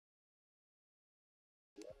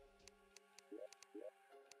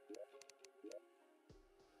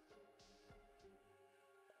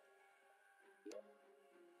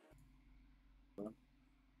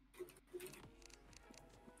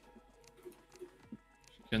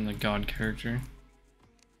Getting the god character.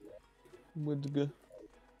 Would go.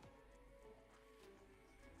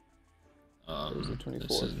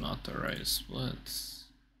 This is not the right splits.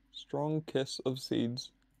 Strong kiss of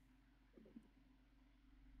seeds.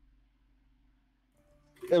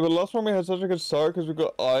 Yeah, but last time we had such a good start because we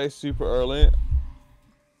got I super early.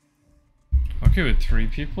 Okay, with 3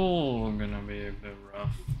 people, we're gonna be a bit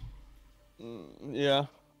rough. Yeah.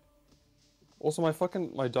 Also, my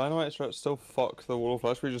dynamite strat still fucked the wall of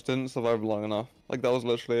flesh. We just didn't survive long enough. Like that was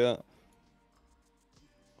literally it.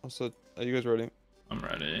 Also, are you guys ready? I'm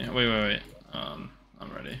ready. Wait.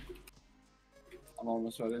 I'm ready. I'm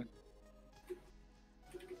almost ready.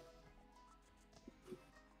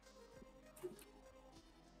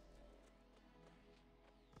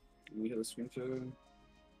 Can we hit a screen share?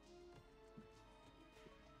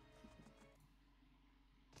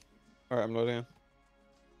 Alright, I'm loading in.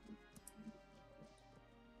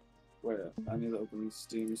 Wait, I need to open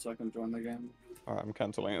Steam so I can join the game. Alright, I'm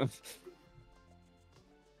cancelling it.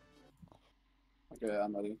 Okay,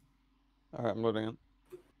 I'm ready. Alright, I'm loading in.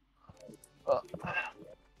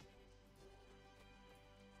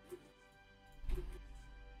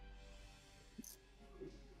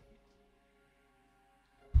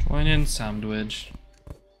 Join in sandwich.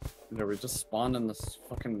 Yeah, we just spawned in this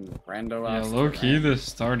fucking rando Yeah, ass. low key, the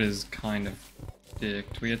start is kind of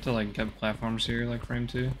dicked. We have to like get platforms here like frame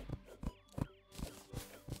 2.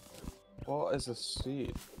 What is a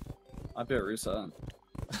seed? I'd be a reset.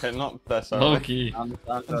 Okay, not this Low key. I'm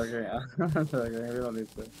joking. I'm joking. We don't need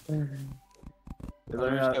to.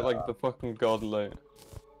 Let me just get like the fucking god loot.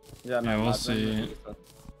 Yeah, no, Yeah, we'll see.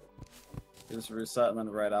 You just reset and then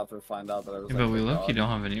right after find out that it was. Yeah, like, but we the low key god. don't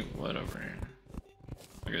have any wood over here.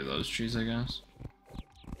 Okay, those trees, I guess.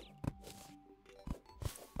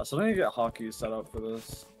 I still need to get hockey set up for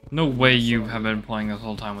this. No way you have been playing this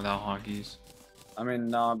whole time without hockeys. I mean,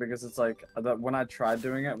 no, because it's like when I tried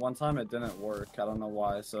doing it one time, it didn't work. I don't know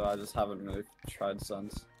why, so I just haven't really tried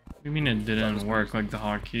since. What do you mean it didn't work? Like the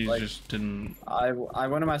hotkeys like, just didn't. I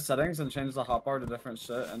went to my settings and changed the hotbar to different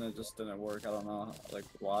shit, and it just didn't work. I don't know like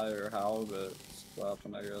why or how, but it's what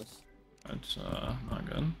happened, I guess. That's not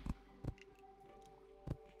good.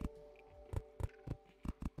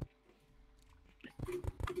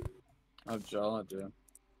 Oh, Joe, I do.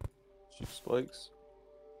 Cheap spikes.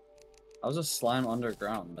 I was just slime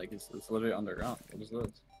underground. Like it's literally underground. What is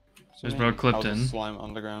this? There's bro clipped in. Slime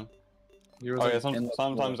underground. You were, Oh like, yeah, in the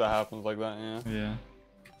sometimes floor. that happens like that, yeah. Yeah.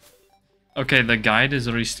 Okay, the guide is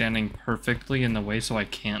already standing perfectly in the way, so I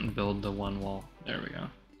can't build the one wall. There we go.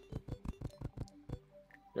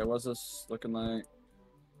 Yeah, what's this looking like?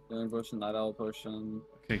 Healing potion, night owl potion.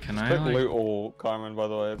 Okay, can I Click like... loot all, Carmen, by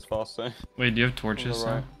the way, it's faster. Wait, do you have torches?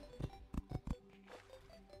 right.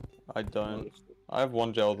 Though? I don't. I have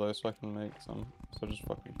 1 gel though, so I can make some. So just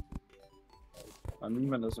fucking... My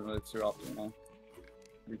movement isn't really too optimal.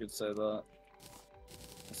 You could say that.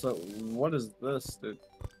 So, what is this, dude?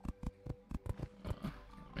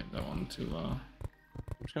 Made that one too low. I'm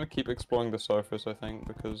just gonna keep exploring the surface, I think,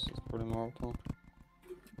 because it's pretty more optimal.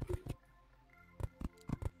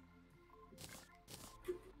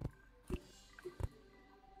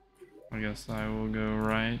 I guess I will go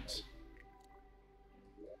right.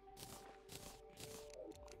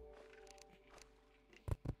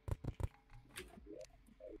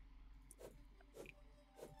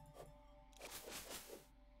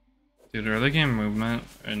 Dude, early game movement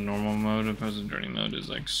in normal mode opposed to dirty mode is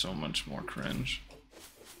like so much more cringe.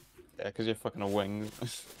 Yeah, because you're fucking a wing.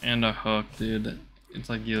 And a hook, dude. It's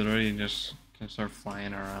like you literally just can start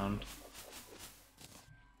flying around.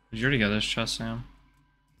 Did you already get this chest, Sam?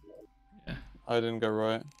 Yeah. I didn't go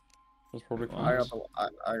right. That's probably close.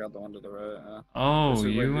 I got the one to the right. Yeah. Oh,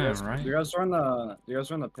 Wait, you went right. Do you guys join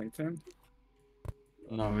the pink team?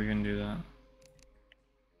 No, we can do that.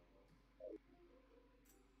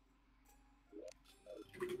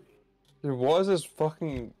 Dude, what is this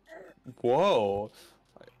fucking... Whoa!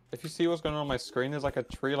 If you see what's going on my screen, there's like a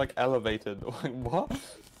tree like elevated. Like, what?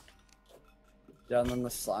 Yeah, and then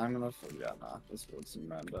the slime in the yeah, nah, this was some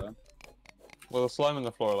rando. Well, the slime in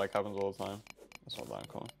the floor like happens all the time. That's not that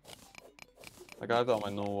cool. Like I have that on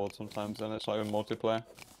my normal world sometimes, and it's like in multiplayer.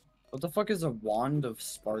 What the fuck is a wand of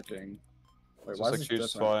sparking? Wait, It's why just is like it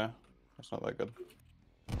shoots different? fire. It's not that good.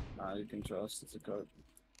 Nah, you can trust. It's a code.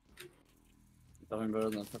 Nothing better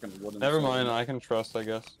than fucking wooden. Never mind, I can trust, I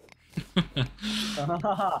guess.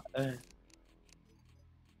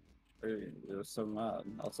 Hey, you're so mad.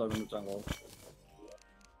 Outside in the jungle.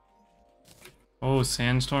 Oh,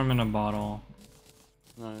 sandstorm in a bottle.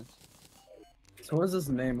 Nice. So what is this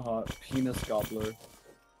name hot? Penis gobbler.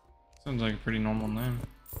 Sounds like a pretty normal name.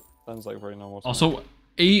 Sounds like very normal. Also,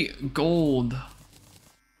 8 gold.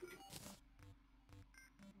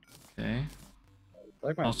 Okay. I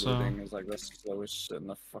like my Also- looting is like the slowest shit in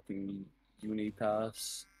the fucking uni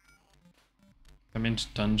pass. That means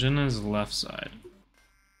dungeon is left side.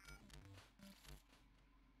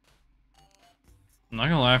 I'm not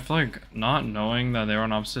gonna lie, I feel like not knowing that they were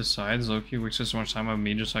on opposite sides, Loki wasted so much time of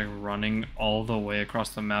me just like running all the way across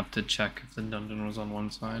the map to check if the dungeon was on one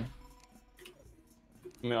side.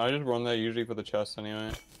 I mean, I just run there usually for the chest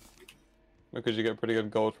anyway. Because you get pretty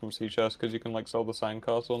good gold from sea chests, because you can like sell the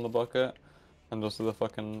sandcastle in the bucket, and just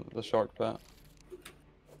the shark pet.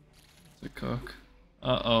 To cook.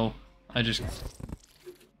 Uh-oh. I just...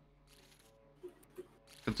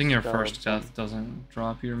 Good thing your first death doesn't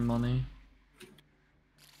drop your money.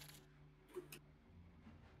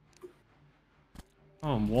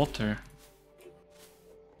 Oh, Walter.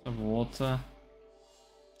 What's up, Walter?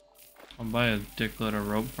 I'll buy a dickload of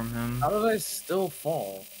rope from him. How did I still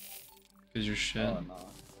fall? Cause you're shit.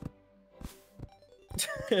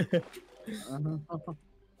 Oh no.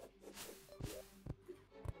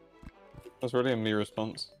 That's really a me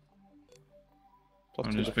response. Plus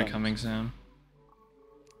I'm 2 just defense. becoming Sam.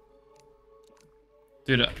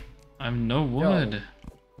 Dude, I have no wood.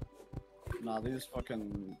 Nah, these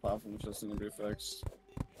fucking platforms just need to be fixed.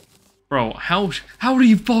 Bro, how do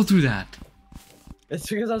you fall through that? It's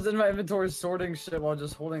because I was in my inventory sorting shit while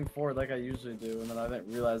just holding forward like I usually do, and then I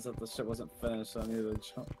didn't realize that the shit wasn't finished, so I needed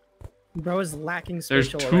to jump. Bro is lacking There's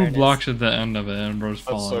spatial 2 awareness. blocks at the end of it, and bro's That's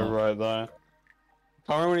falling so off. right there.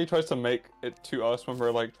 I remember when he tries to make it to us when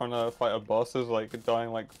we're like trying to fight a boss is like dying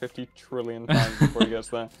like 50 trillion times before he gets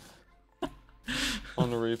there. On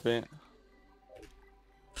the repeat.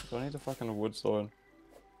 Do I need a fucking wood sword?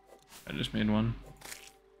 I just made one.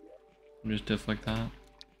 I'm just diff like that.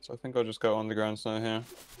 So I think I'll just go on the ground snow here.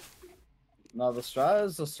 No, the strat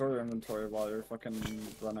is to store your inventory while you're fucking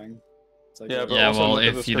running. It's like Yeah, but Yeah, also well, look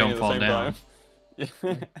at the if you screen don't at the fall same down. time.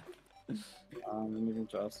 Yeah. and you can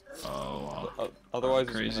just. Oh, wow. Otherwise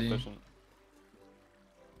Crazy. it's inefficient.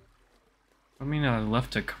 I mean, I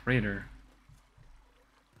left a crater.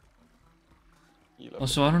 You left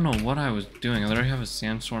Also, I don't know what I was doing. I literally have a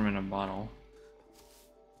sandstorm in a bottle.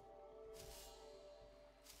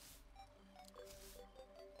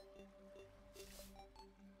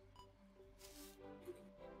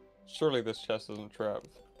 Surely this chest isn't trapped,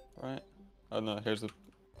 right? Oh no, here's the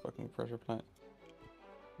fucking pressure plant.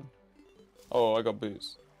 Oh, I got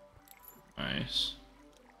boots. Nice.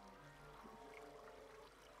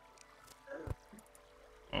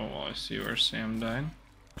 Oh, I see where Sam died.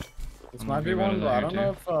 This I'm might be gonna one, go but I to don't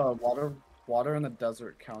that know if water in the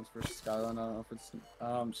desert counts for Skyline. I don't know if it's.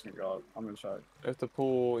 I'm just gonna go up. I'm gonna try it. If the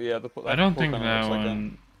pool, yeah, the pool. I don't pool think kinda that looks like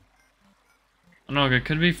one... No, it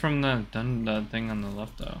could be from the thing on the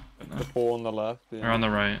left though. But The pool on the left, yeah. Or on the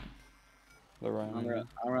right. The right. I'm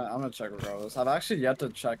gonna check regardless. I've actually yet to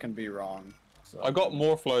check and be wrong. So. I got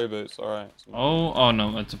more flow boots. All right. So Oh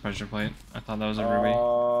no, that's a pressure plate. I thought that was a ruby.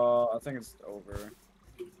 I think it's over.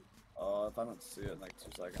 If I don't see it in like 2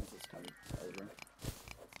 seconds, it's kind of over.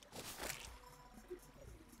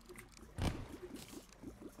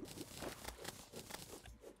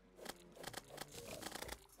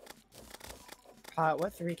 Pot,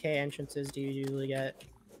 what 3K entrances do you usually get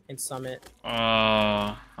in Summit?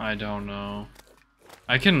 I don't know.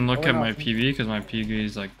 I can look Oh, at no. my PB because my PB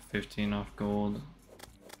is like 15 off gold.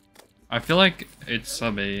 I feel like it's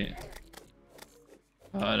sub 8.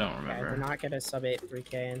 I don't Okay, I remember. did not get a sub 8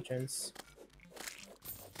 3K entrance.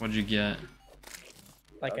 What'd you get?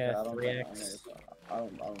 Like Okay, a I don't 3X. I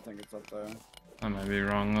don't think it's up there. I might be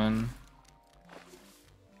wrong then.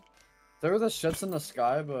 There were the shits in the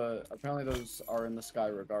sky, but apparently those are in the sky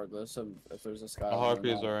regardless of if there's a sky. the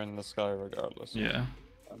harpies are in the sky regardless. Yeah.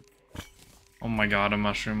 Oh my god, a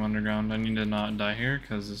mushroom underground. I need to not die here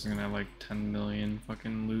because this is gonna have like 10 million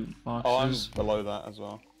fucking loot Oh, I'm boxes. below that as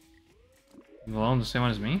well. Below the same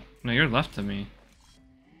one as me? No, you're left of me.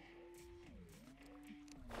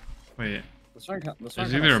 Wait, This one is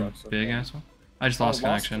either a big asshole? I just lost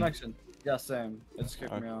connection. Yeah, same. It just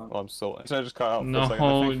kicked me out. Well, I'm still. So I just cut out for a second. I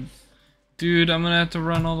No, think. dude, I'm gonna have to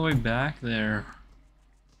run all the way back there.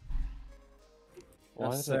 Why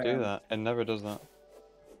That's does it do sad. that? It never does that.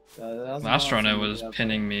 Last run it was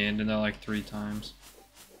pinning me and did that like 3 times.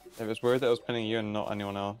 It was weird that it was pinning you and not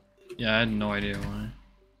anyone else. Yeah, I had no idea why.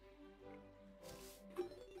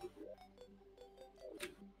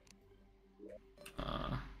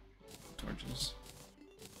 Torches.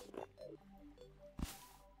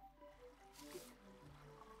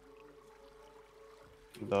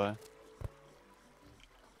 Die.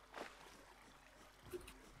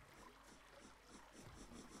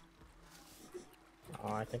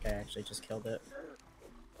 Oh, I think I actually just killed it.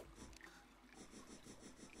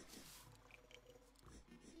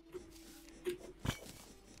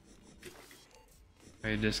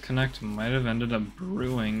 Okay, disconnect might have ended up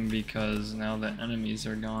brewing because now the enemies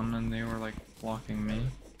are gone and they were like blocking me.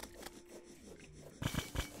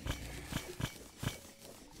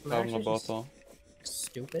 I'm Down the actually just bottle.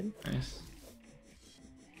 stupid. Nice.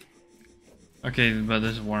 Okay, but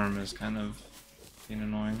this worm is kind of being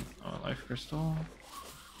annoying. Oh, life crystal.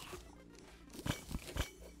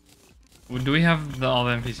 Do we have all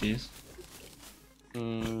the NPCs?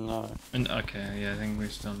 No. And okay, yeah, I think we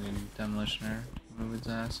still need Demolitioner to move its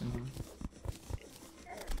ass in here.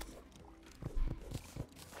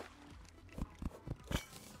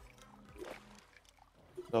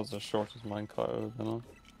 That was the shortest minecart I've ever been on.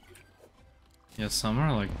 Yeah, some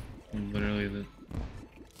are like literally the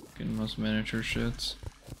fucking most miniature shits.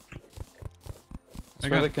 I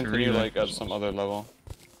got to continue like at crystals. some other level.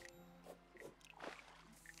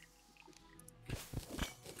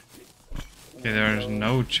 Okay, there's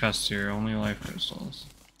no chests here, only life crystals.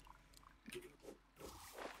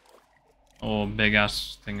 Oh, big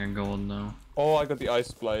ass thing of gold though. Oh, I got the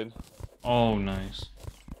ice blade. Oh, nice.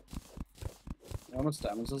 How much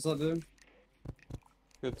damage does that do?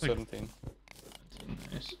 Good Like- 17.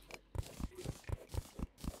 That's nice.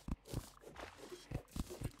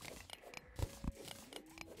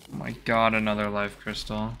 Oh my god, another life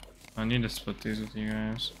crystal. I need to split these with you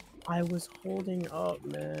guys. I was holding up,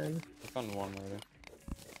 man. I found one already.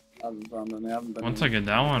 I haven't found any. I haven't been. Once I get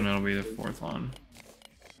that one, it'll be the fourth one.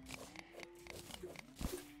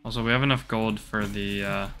 Also, we have enough gold for the,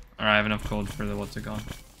 or I have enough gold for the, what's it called?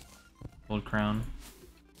 Gold crown.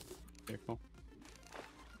 Okay, cool.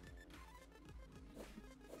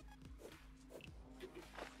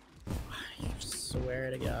 I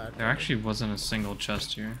swear to God. There actually wasn't a single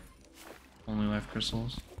chest here. Only life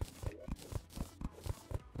crystals.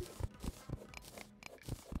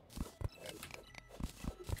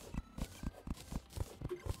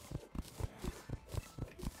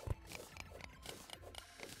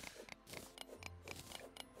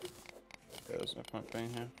 Okay, there's no point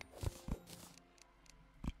being here.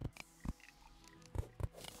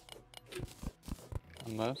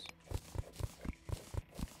 Unless.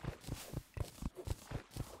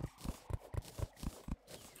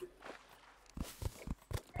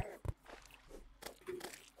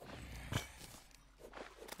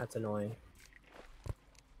 That's annoying.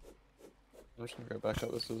 I'm just gonna go back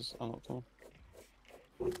up. This is unoptimal.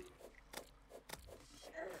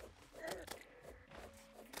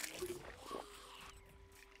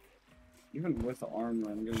 Even with the armor,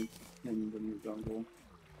 I'm getting pinned in the jungle.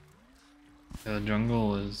 Yeah, the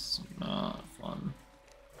jungle is not fun.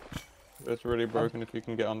 It's really broken if you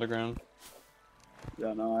can get underground.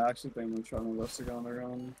 Yeah, no, I actually think we're trying to to go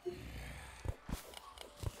underground.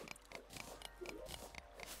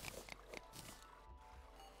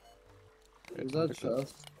 Is that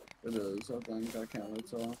chest? It is, I think. I can't really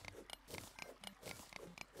tell.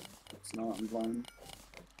 It's not, I'm blind.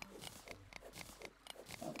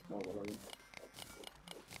 Oh, well, whatever.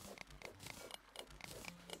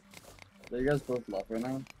 Are you guys both left right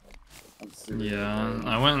now? Let's see. Yeah,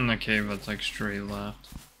 I went in the cave that's like straight left.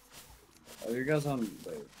 Are you guys on,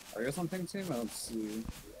 wait, are you guys on pink team? I don't see.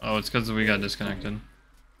 Oh, it's because we got disconnected.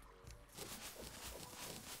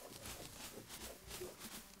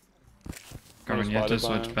 Carmen, you have to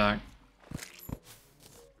spider switch biome. back.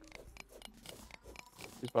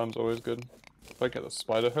 These biomes always good. If I get the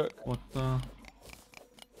spider hook. What the?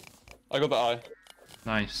 I got the eye.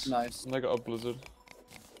 Nice. Nice. And I got a blizzard.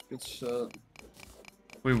 Good shit.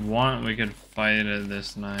 If we want, we could fight it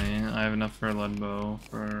this night. I have enough for a lead bow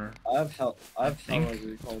for... I have hell. I have hell think-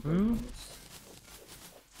 recall Ooh. tokens.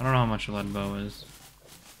 I don't know how much a lead bow is.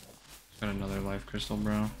 Got another life crystal,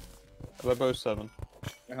 bro. They're both 7.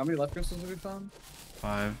 Wait, how many life crystals have we found?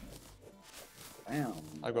 5. Damn.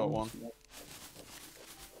 I got one.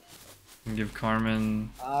 And give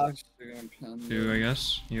Carmen Actually, gonna pin 2, I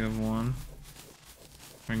guess. You have 1.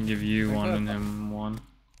 I can give you I 1 got and him 1.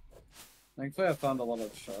 Thankfully, I found a lot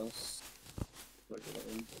of chests. Like,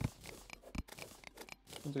 whatever.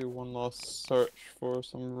 I'll do one last search for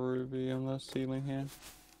some ruby on the ceiling here.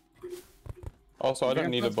 Also, I You don't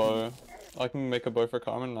can need a put bow. I can make a bow for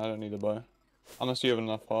Carmen and I don't need a bow. Unless you have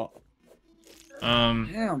enough heart.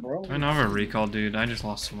 Damn, bro. I don't have a recall, dude. I just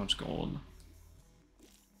lost so much gold.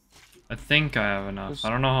 I think I have enough. I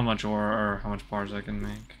don't know how much ore or how much bars I can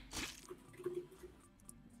make.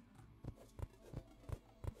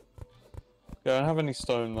 Yeah, I don't have any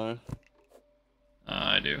stone though.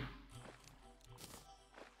 I do.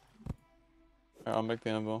 Alright, I'll make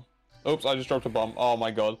the anvil. Oops, I just dropped a bomb. Oh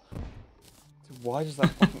my god. Dude, why does that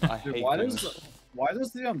fucking... I Dude, hate this. why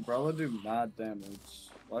does the umbrella do mad damage?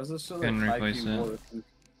 Why is this so like Can high replace key it. war?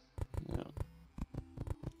 Yeah.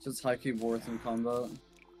 Just high key war in combat.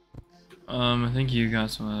 I think you got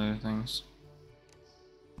some other things.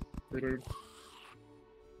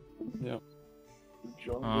 Yep.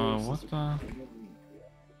 What the?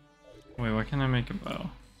 Wait, why can't I make a bow?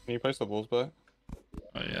 Can you place the walls back?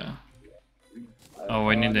 Oh yeah. Oh,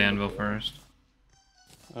 we need the anvil first.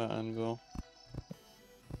 Anvil.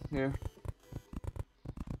 Here.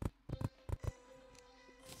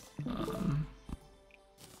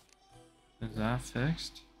 Is that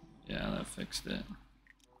fixed? Yeah, that fixed it.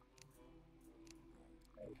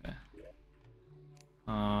 Okay.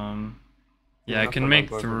 Yeah, I can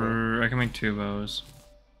make I can make 2 bows.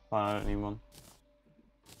 I don't need one.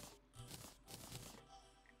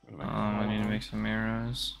 I need to make some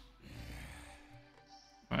arrows.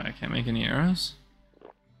 Wait, I can't make any arrows?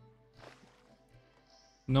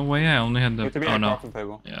 No way, I only had the... Oh no.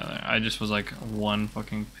 Table. Yeah, I just was like 1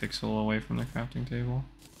 fucking pixel away from the crafting table.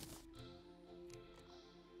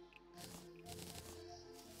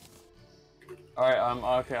 Alright,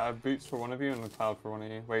 okay, I have boots for one of you and a cloud for one of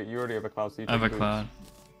you. Wait, you already have a cloud, so you take I have a boots. cloud.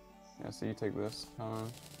 Yeah, so you take this.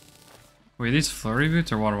 Wait, these flurry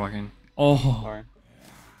boots or water walking? Oh! Sorry.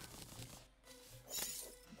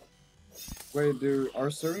 Wait, dude, are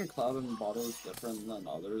certain cloud and bottles different than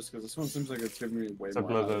others? Because this one seems like it's giving me way It's a more.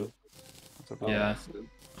 blizzard. It's a blizzard.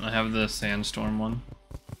 Yeah. I have the sandstorm one.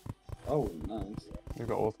 Oh, nice. We've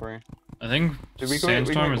got all 3. I think Did we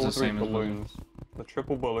sandstorm make is all the 3 same as blizzard. balloons. The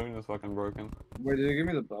triple balloon is fucking broken. Wait, did you give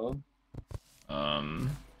me the bow?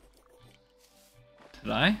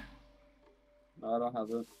 Did I? No, I don't have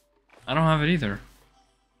it. I don't have it either.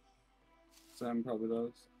 Sam probably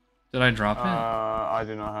does. Did I drop it? I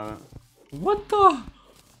do not have it. What the?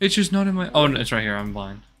 It's just not in my... Oh, no, it's right here. I'm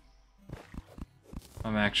blind.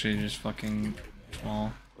 I'm actually just fucking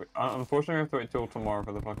small. Unfortunately, I have to wait till tomorrow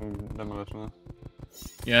for the fucking demolition.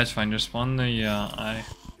 Yeah, it's fine. Just spawn the eye.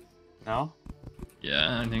 Now?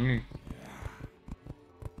 Yeah, I think...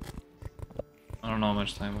 I don't know how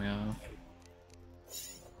much time we have.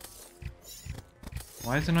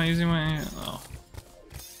 Why is it not using my... Oh.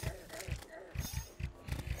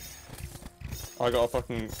 I got a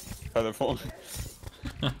fucking feather fall.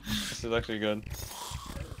 This is actually good.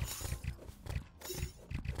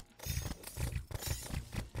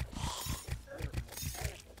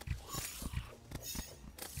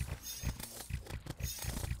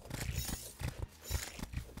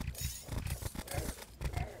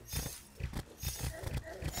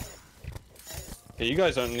 Yeah, you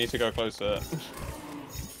guys don't need to go closer.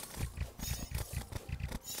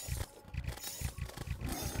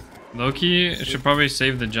 Loki should probably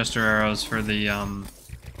save the Jester arrows for the,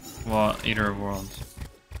 well, Eater of Worlds.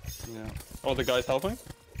 Yeah. Oh, the guy's helping?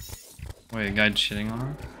 Wait, a guy shitting on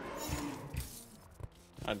her?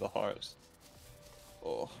 I had the hearts.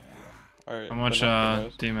 Oh. Alright. How much,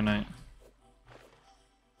 Demonite?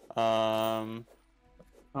 Can't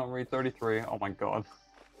read 33. Oh my god.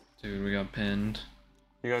 Dude, we got pinned.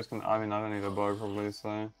 You guys can, I mean, I don't need a bow probably,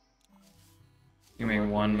 so. You make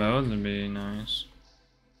 1 bow, that'd be nice.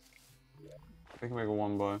 We can make a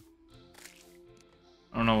 1 bow.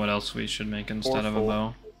 I don't know what else we should make instead of a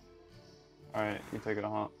bow. Alright, you take it a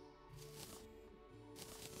heart.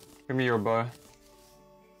 Give me your bow.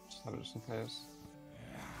 Just have it just in case.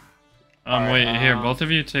 Wait, here, both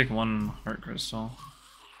of you take 1 heart crystal.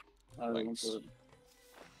 Thanks.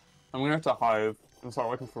 I'm gonna have to hive and start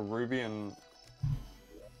looking for Ruby and...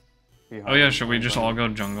 Oh yeah, should we just all go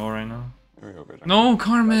jungle right now? Here we go, No,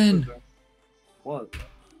 Carmen! What?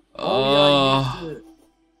 Oh, yeah, you used it.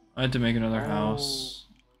 I had to make another house.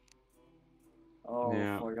 Oh,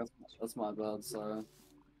 Yeah. fuck, that's my bad, sorry.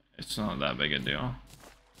 It's not that big a deal.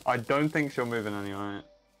 I don't think she'll move in anyway.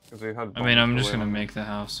 Because we've had. I mean, I'm just gonna make the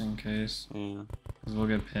house in case. Yeah. Because we'll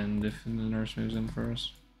get pinned if the nurse moves in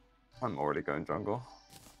first. I'm already going jungle.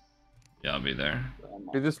 Yeah, I'll be there.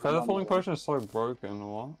 Dude, this feather falling potion is so broken,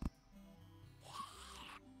 or what?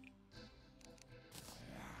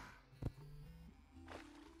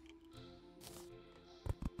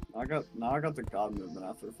 Now I got the god movement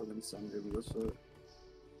after fucking Sam gave me this shit.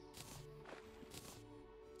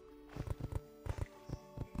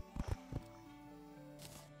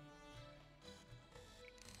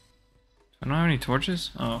 I don't have any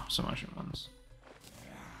torches? Oh, so much at once.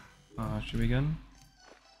 Should be good.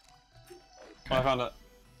 Okay. I found it.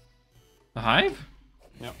 The hive?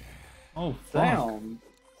 Yep. Oh, fuck. Damn!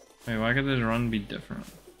 Wait, why could this run be different?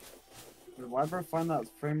 Dude, why'd I find that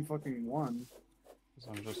frame fucking one?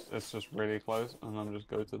 So it's just really close, and I'm just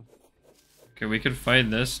goated. Okay, we could fight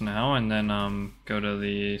this now and then go to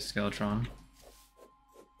the Skeletron.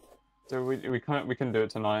 So we can do it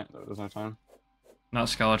tonight. There's no time. Not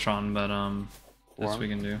Skeletron, but this Worm? we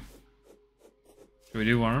can do. Should we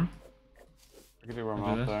do Worm? We can do Worm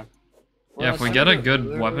We'll do after. Yeah, if we get a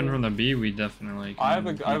good weapon from the bee, we definitely can. I have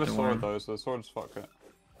a beat the sword worm. though, so the sword's fuck it.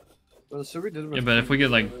 Well, so we did with Yeah, but if we get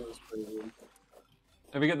like it was crazy.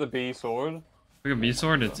 If we get the bee sword, if we get bee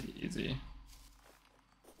sword, it's easy.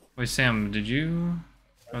 Wait, Sam, did you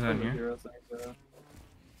go down Over here? I think, yeah.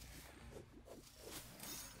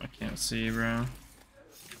 I can't see, bro.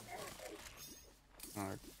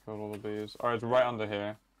 alright, killed all the bees. Alright, it's right under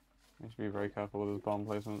here. You should be very careful with his bomb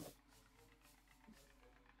placement.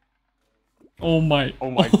 Oh my!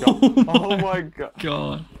 Oh my god! Oh my god!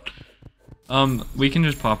 God. We can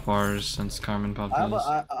just pop bars since Carmen popped I have, his.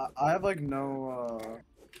 I have like no,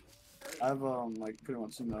 I have like pretty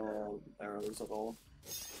much no arrows at all.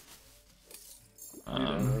 Need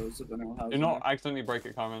arrows if anyone has Do not any. accidentally break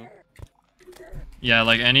it, Carmen. Yeah,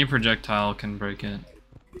 like any projectile can break it.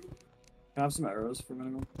 Can I have some arrows for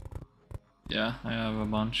minimum? Yeah, I have a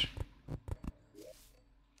bunch.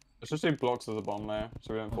 Let's just do blocks as a bomb layer,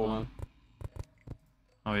 so we don't fall in.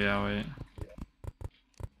 Oh yeah, wait.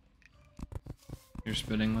 You're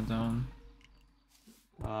spitting with that one?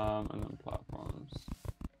 And then platforms.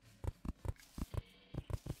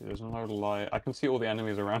 Okay, there's no light. I can see all the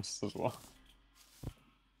enemies around us as well.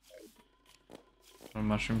 A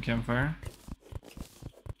mushroom campfire?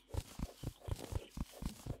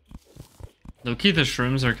 Low-key, the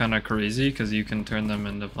shrooms are kind of crazy because you can turn them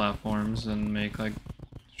into platforms and make like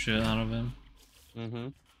shit out of them. Mm-hmm.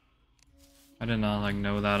 I did not like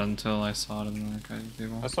know that until I saw it in the arcade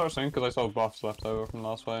table. I started saying because I saw buffs left over from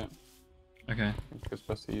last fight. Okay, I think it's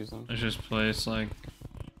best to use them. let's just place like.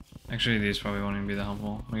 Actually, these probably won't even be that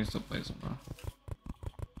helpful. We can still place them though.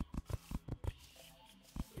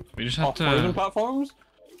 We just have Frozen to. platforms?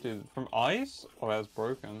 Dude, from ice? Oh, that's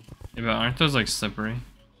broken. Yeah, but aren't those like slippery?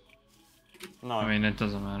 No, I mean, it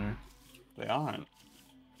doesn't matter. they aren't.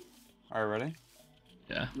 Are you ready?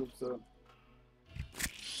 Yeah. Oops,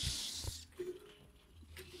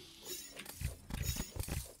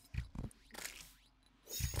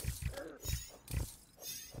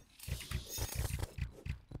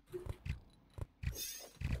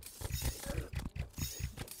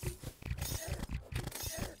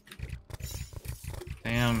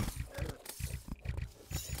 Damn.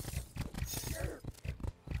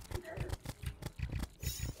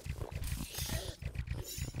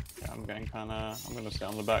 Yeah, I'm getting kinda... I'm gonna stay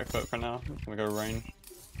on the back foot for now. I'm gonna go range.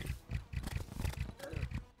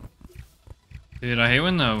 Dude, I hate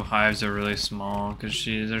when the hives are really small because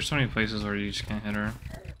there's so many places where you just can't hit her.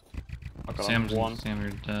 I got Sam, one. Sam, you're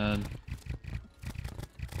dead.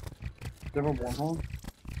 Do you have a wormhole?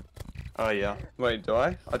 Oh, yeah. Wait, do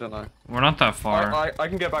I? I don't know. We're not that far. I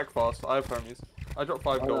can get back fast. I have hermes. I dropped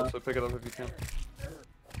 5 gold, so pick it up if you can.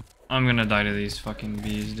 I'm gonna die to these fucking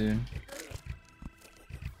bees, dude.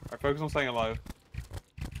 I focus on staying alive.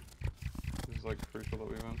 This is like crucial that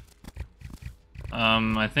we win.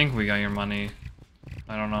 I think we got your money.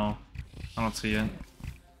 I don't know. I don't see it.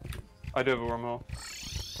 I do have a wormhole.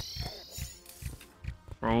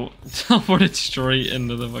 Bro, teleported straight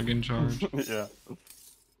into the fucking charge. Yeah.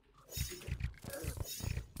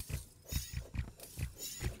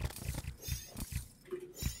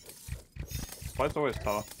 Fight's always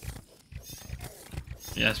tough.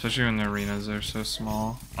 Yeah, especially when the arenas are so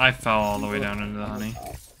small. I fell all the way down into the honey.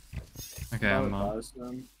 Okay, I'm up. I'm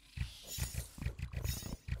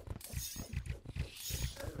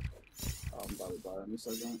about to die in a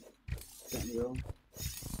second. Can't go.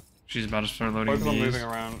 She's about to start loading Focus on bees. moving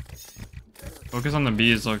around. Focus on the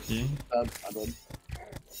bees, Loki. I did.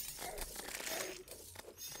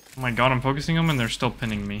 Oh my god, I'm focusing them and they're still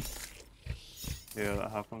pinning me. Yeah, that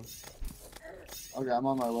happened. Okay, I'm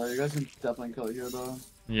on my way. You guys can definitely kill it here though.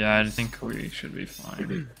 Yeah, I think we should be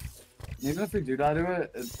fine. Even if we do die to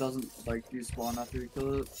it, it doesn't like despawn after you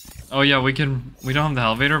kill it. Oh yeah, we don't have the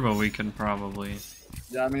elevator, but we can probably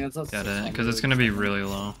Yeah, I mean it's get it, because it's gonna be really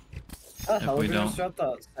low. That if we elevator don't. shot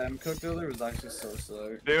that Sam cooked earlier was actually so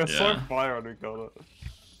sick. It was so Yeah. fire when we got it.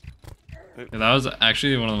 Yeah, that was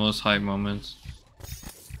actually one of the most hype moments.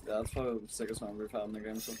 Yeah, that's probably the sickest one we've had in the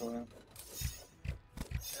game so far.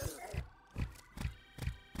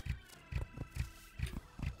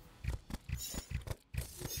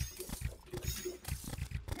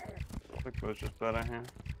 I think it was just better here.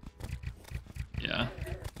 Yeah.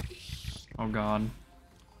 Oh god.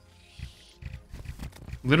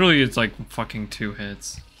 Literally, it's like fucking 2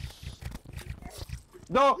 hits.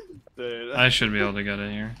 No! Dude. I should be able to get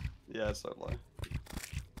it here. Yeah, so low.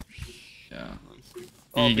 Yeah.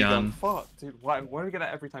 Oh, Be be gone. gone. Fuck, dude. Why do we get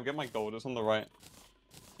that every time? Get my gold. It's on the right.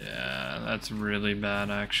 Yeah, that's really bad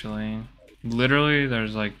actually. Literally,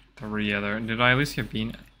 there's like 3 other. Did I at least get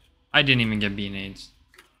bean? I didn't even get bean aids.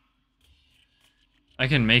 I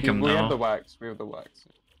can make them We have the though. wax. We have the wax.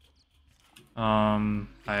 I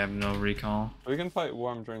have no recall. We can fight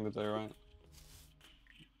Worm during the day, right?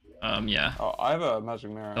 Yeah. Oh, I have a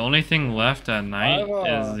magic mirror. The only thing left at night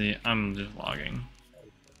have is the. I'm just logging.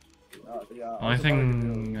 Yeah, Only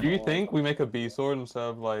thing- Do you think we make a bee sword instead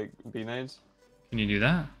of like bee nades? Can you do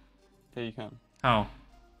that? Yeah, you can. How?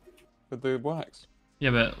 With the wax. Yeah,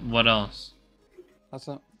 but what else? That's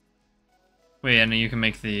it. Wait, and you can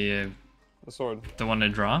make the The sword. one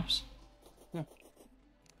that drops? Yeah.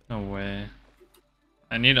 No way.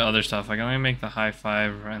 I need other stuff. I can only make the high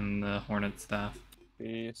five and the hornet staff.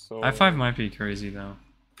 Bee sword. High five might be crazy though.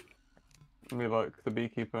 Let me look. The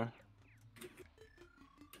beekeeper.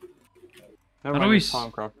 How Never do mind, we it's s-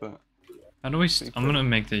 Timecraft it. How do we? I'm gonna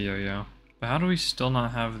make the yo-yo. But how do we still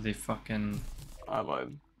not have the fucking I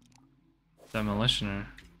lied. demolitioner?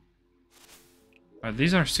 Alright,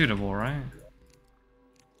 these are suitable, right?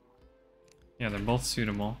 Yeah, they're both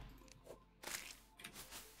suitable.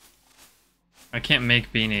 I can't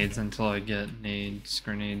make bean aids until I get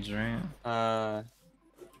grenades, right? I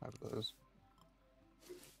have those.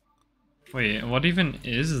 Wait, what even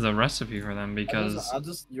is the recipe for them? Because I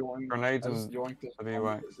just yoinked. Grenades I just and yoinked it. heavy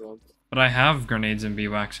wax. but I have grenades and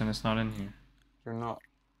beeswax and it's not in here. You're not.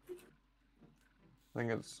 I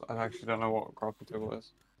think it's. I actually don't know what crafting table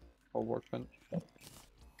is. Or workbench. Okay,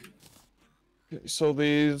 so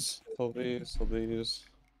these. So these. So these.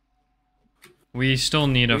 We still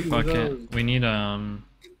need a Use fucking. those. We need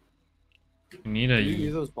We need Do you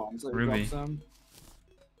use a. those bombs that Ruby. you dropped them?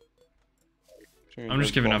 I'm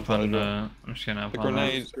just giving up on the. I'm just giving up The on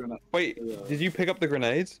that. grenades. Wait, did you pick up the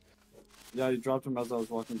grenades? Yeah, you dropped them as I was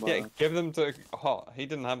walking by. Yeah, give them to. Oh, he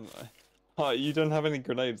didn't have. Oh, you didn't have any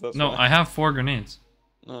grenades. That's No, why. I have 4 grenades.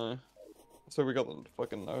 No. So we got the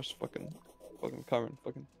fucking nurse, fucking Karen,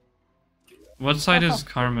 fucking. What side is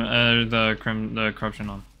Carmen? The corruption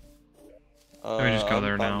on? Let me just go I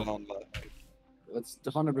there haven't found now. it on there. It's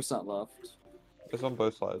 100% left. It's on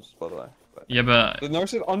both sides, by the way. But Yeah, but the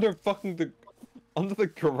nurse is under under the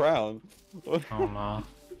ground. oh no.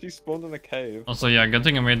 She spawned in a cave. Also, yeah, good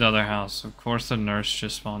thing I made the other house. Of course, the nurse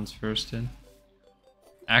just spawns first, dude.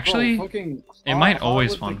 Actually, Bro, fucking it might how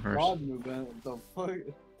always was spawn the first. quad movement? The fuck?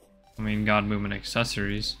 I mean, God movement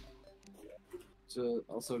accessories. To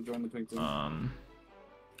also join the pink team.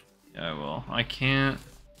 Yeah, I will. I can't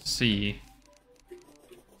see.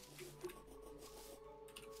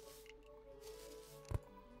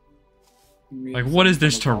 Like, what is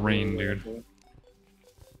this terrain, dude?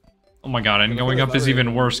 Oh my God, and going up is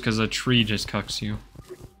even worse because a tree just cucks you.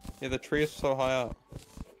 Yeah, the tree is so high up.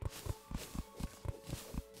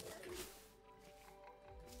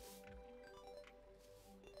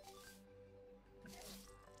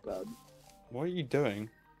 Bad. What are you doing?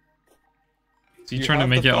 So you You trying to have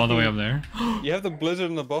make the it all the way up fucking- there? You have the blizzard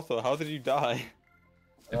in the bottle. How did you die?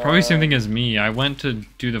 It's probably the same thing as me. I went to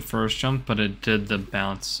do the first jump, but it did the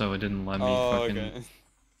bounce, so it didn't let me Oh, fucking... okay.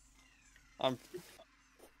 I'm.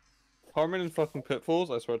 Carmen in fucking pitfalls.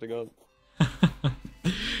 I swear to God.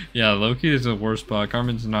 Yeah, Loki is the worst bot.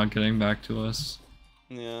 Carmen's not getting back to us.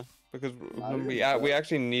 Yeah, because Nah, we you're we good.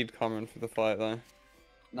 actually need Carmen for the fight though.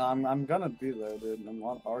 No, I'm gonna be there, dude. I'm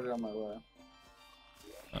already on my way.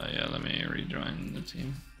 Yeah, let me rejoin the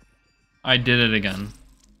team. I did it again.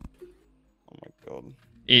 Oh my God.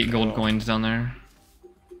 8 gold Oh. coins down there.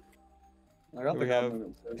 I got We the have- quad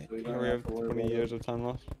movement too, so you don't We have have to worry 20 about years it. of time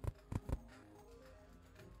left.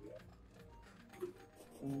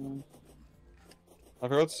 I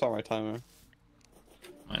forgot to start my timer.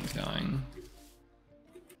 Mine's going.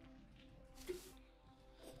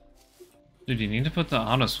 Dude, you need to put the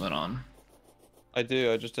auto sweat on. I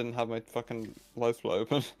do. I just didn't have my fucking life flow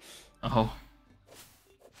open. Oh.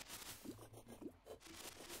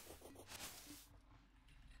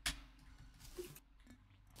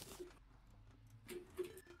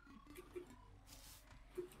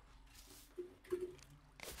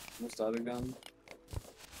 What's that again?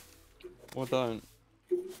 Well, don't.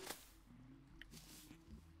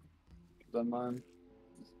 Done mine.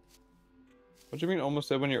 What do you mean almost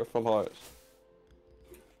there when you're at full hearts?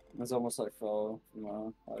 It's almost like fell from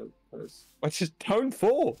a high place. I just don't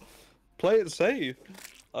fall. Play it safe.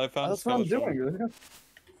 I found. That's what I'm skeleton. doing,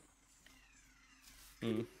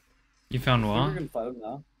 dude. You found We're what? gonna fight him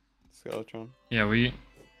now. Skeletron. Yeah, we...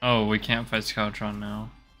 Oh, we can't fight Scoutron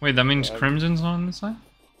now. Wait, that means Yeah, I- Crimson's not on this side?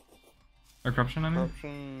 Or corruption, I mean?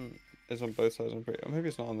 Corruption is on both sides. I'm pretty. Maybe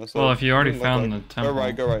it's not on this side. Well, if you already Doesn't look found like- the temple. Go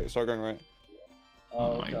right, go right. Start going right.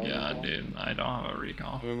 Oh my okay, god, recall. dude. I don't have a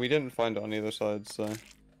recall. I mean, we didn't find it on either side, so.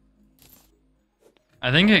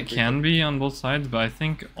 I think it can be on both sides, but I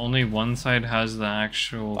think only one side has the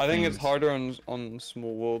actual I think it's things. harder on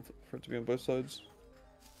small world for it to be on both sides.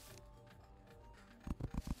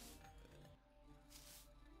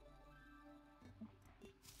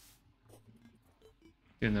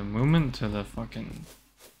 Dude, the movement to the fucking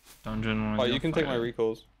dungeon. Oh, you can take my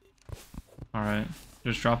recalls. Alright.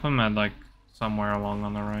 Just drop him at like somewhere along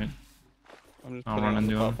on the right. I'm just I'll putting run it on and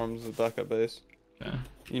the do 'em. platforms as a backup base. Yeah.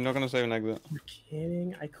 You're not gonna save an exit. You're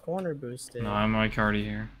kidding? I corner boosted. No, I'm like already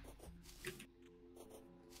here.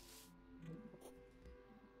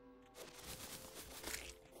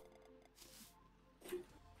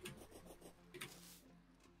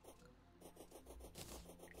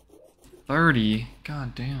 $30?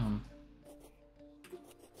 God damn.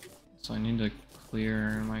 So I need to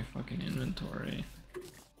clear my fucking inventory.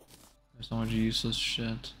 There's so much useless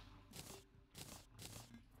shit.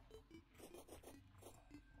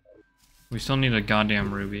 We still need a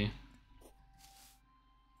goddamn ruby.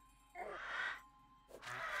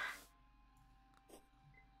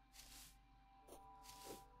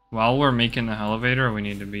 While we're making the elevator, we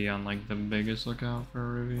need to be on like the biggest lookout for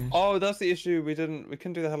rubies. Oh, that's the issue. We couldn't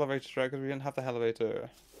do the elevator strike because we didn't have the elevator.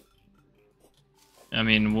 I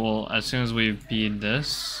mean, as soon as we beat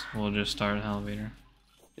this, we'll just start an elevator.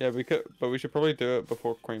 Yeah, we could, but we should probably do it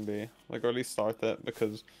before Queen Bee, like, or at least start that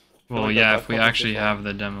because. I feel Well, like yeah, that if we covers actually this one. have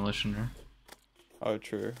the demolitioner. Oh,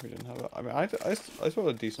 true. We didn't have that. I mean, I saw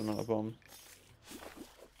a decent amount of bombs.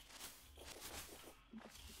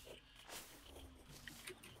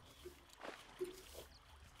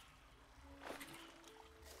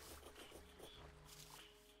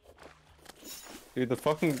 Dude, the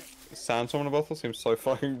fucking sandstorm in the bottle seems so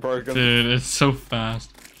fucking broken. Dude, it's so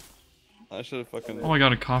fast. I should have fucking. Oh, I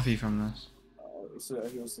got a coffee from this. So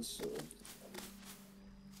here's the sword.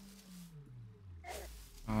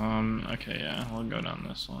 Okay, yeah, we'll go down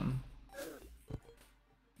this one.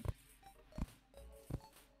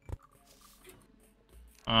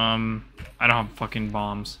 I don't have fucking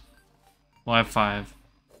bombs. Well, I have 5.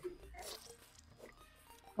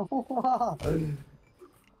 I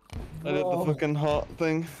did the fucking heart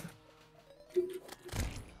thing.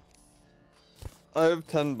 I have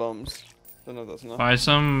 10 bombs. Don't know if that's enough. Buy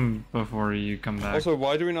some before you come back. Also,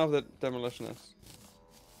 why do we not have the demolitionist?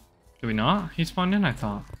 Do we not? He spawned in, I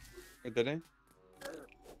thought. Wait, did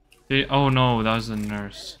he? Oh no, that was the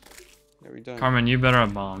nurse. Yeah, we don't. Carmen, you better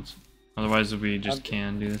have bombs. Otherwise, we just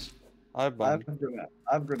can't do this. I have bombs.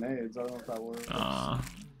 I have grenades. I don't know if that works.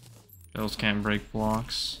 Bills can't break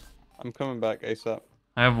blocks. I'm coming back ASAP.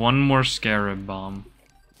 I have one more scarab bomb.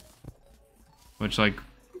 Which, like,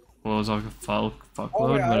 blows like a fuckload,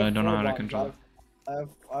 but I don't know how to control it. I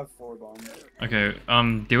have 4 bombs. Okay,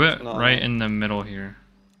 do it No, right no. in the middle here.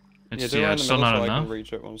 It's, do it in it's the still middle not so I enough. can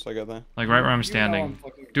reach it once I get there. Like, right where I'm You know I'm standing.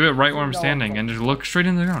 fucking- Do it right where you I'm know standing and fucking- just look straight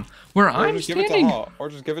into the ground. Where Or I'm just give it to standing! Hot. Or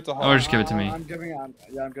just give it to Hot. Or just give it to me. I'm giving it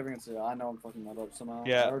to you. I know I'm fucking that up somehow.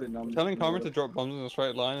 Yeah, I already know. telling Carmen to drop bombs in a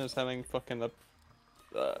straight line is telling fucking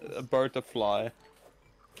a bird to fly.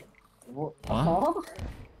 What? What?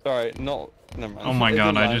 Sorry, not. Never mind. Oh my It god,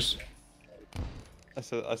 didn't I land. just...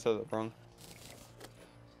 I said it wrong.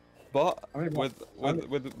 But I mean,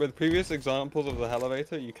 with previous examples of the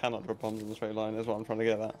elevator, you cannot drop bombs in a straight line. Is what I'm trying to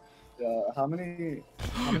get at. how many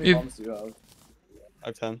If- bombs do you have? I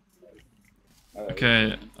have 10. Alright.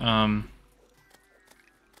 Okay,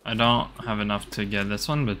 I don't have enough to get this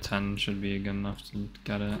one, but 10 should be good enough to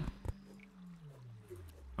get it.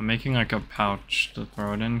 I'm making like a pouch to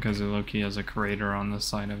throw it in because it low-key has a crater on the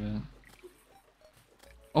side of it.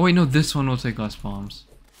 Oh wait, no, this one will take less bombs.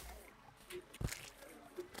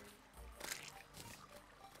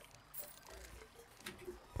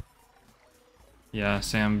 Yeah,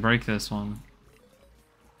 Sam, break this one.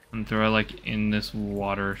 And throw it like in this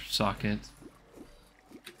water socket.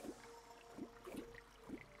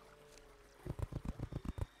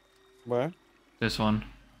 Where? This one.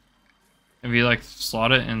 If you like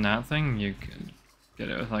slot it in that thing, you could get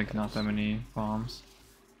it with like not that many bombs.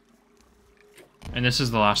 And this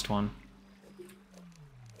is the last one.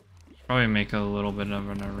 Probably make a little bit of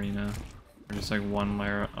an arena. Or just like one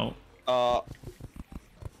layer. Oh,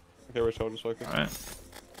 Okay, we're shoulders focus. alright.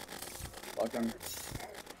 Fucking.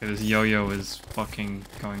 Okay, this yo-yo is fucking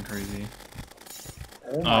going crazy.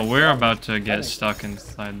 Oh my We're God. about to get Running. stuck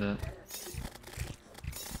inside the...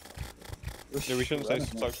 Yeah, we shouldn't stay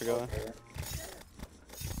Running stuck together. there.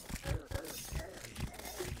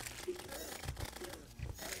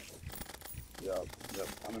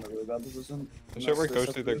 really bad position. The shit where it goes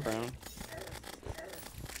through the ground.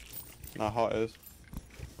 Nah, hot is.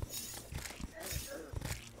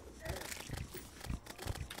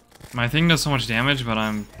 My thing does so much damage, but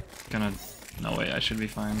I'm gonna... No way, I should be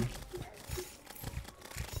fine.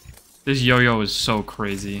 This yo-yo is so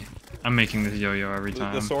crazy. I'm making this yo-yo every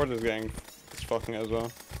time. The sword is getting... It's fucking it as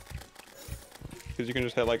well. Because you can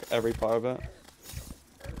just hit like every part of it.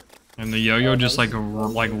 And the yo-yo just like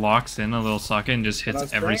locks in a little socket and just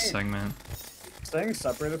hits every segment. Staying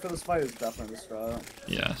separated for this fight is definitely the strat.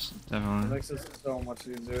 Yes, It definitely. makes it so much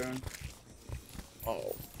easier.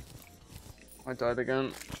 Oh. I died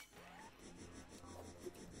again.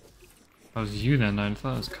 That was you then, I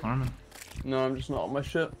thought it was Carmen. No, I'm just not on my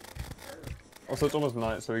shit. Also, it's almost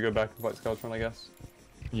night, so we go back and fight Skeletron, I guess.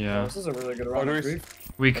 Yeah. This is a really good Oh, round. do of we- grief.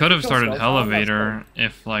 We could have kill started Skeleton, Elevator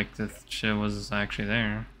if like the shit was actually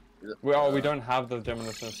there. We don't have the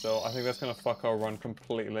Gemini still. I think that's gonna fuck our run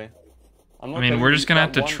completely. I'm not I mean, kidding we're you, just gonna have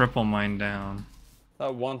that to one- triple mine down.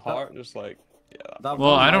 That one heart, just like, yeah. That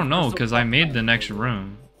Well, one I life don't know, crystal because I fucking made the nice, next dude.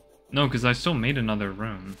 room. No, because I still made another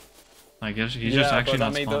room. I guess he's just actually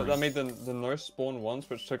but not that spawning. made the nurse spawn once,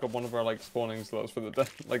 which took up one of our like spawning slots for the day.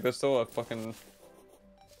 Like, there's still a fucking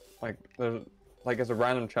like there's like it's a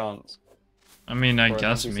random chance. I mean, I or an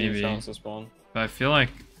guess NPC maybe. chance to spawn. But I feel like,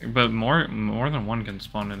 but more than one can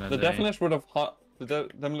spawn in a The day. Definish would have the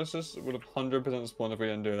Demolicious would have 100% spawned if we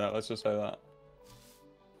didn't do that. Let's just say that.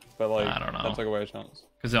 But like, I don't know. that took away a chance.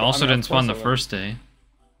 Because it But, I also mean, of didn't spawn the course it would. first day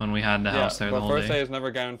when we had the house there the but whole first day day. is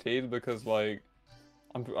never guaranteed because like,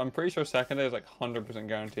 I'm pretty sure second day is like 100%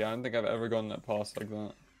 guaranteed. I don't think I've ever gotten it past like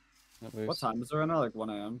that. At least. What time is it right now? Like 1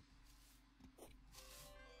 AM?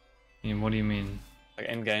 I mean, what do you mean? Like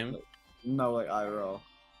in game. No, like IRL.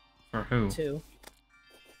 For who? 2.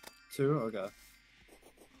 2? Okay.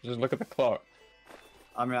 Just look at the clock.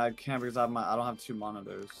 I mean, I can't because I don't have 2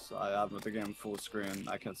 monitors. I have the game full screen.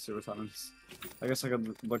 I can't see what time it is. I guess I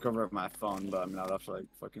could look over at my phone, but I mean, I'd have to like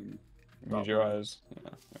fucking. Use your eyes. Yeah.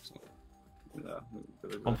 Excellent.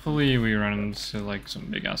 Yeah. Hopefully we run into like some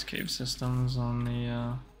big ass cave systems on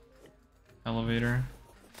the elevator.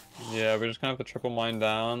 Yeah, we're just gonna have to triple mine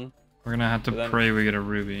down. We're gonna have to But then- pray we get a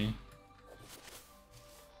ruby.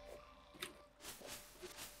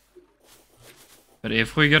 But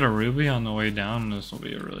if we get a ruby on the way down, this will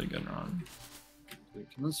be a really good run.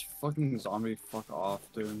 Dude, can this fucking zombie fuck off,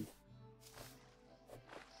 dude?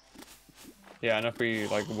 Yeah, and if we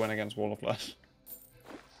like win against Wall of Flesh.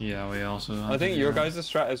 Yeah, we also have I to think do your that. guys'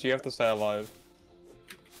 strat is you have to stay alive.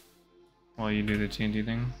 While you do the TNT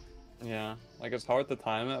thing. Yeah, like it's hard to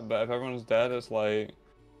time it, but if everyone's dead, it's like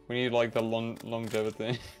we need like the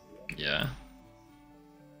longevity. Yeah.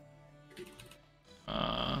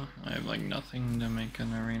 I have like nothing to make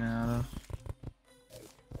an arena out of.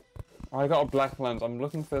 I got a black lens. I'm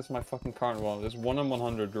looking for this in my fucking current one. There's 1 in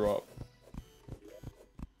 100 drop.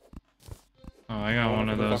 Oh, I got I one want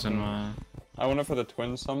of the those in fucking- my... I want it for the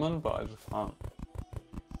twin summon, but I just can't.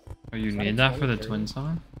 Oh, you Is that need a that for the 23? twin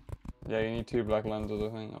summon? Yeah, you need 2 black lenses, I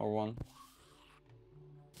think, or 1.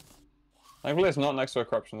 Thankfully, it's not next to a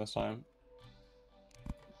corruption this time.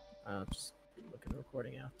 Just look at the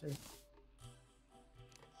recording after.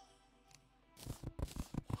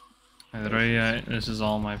 This is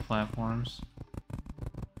all my platforms.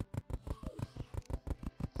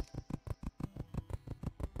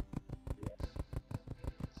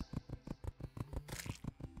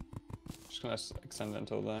 Just gonna extend it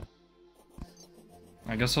until there.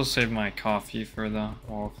 I guess I'll save my coffee for the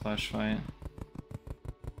wall flesh fight.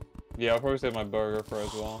 Yeah, I'll probably save my burger for it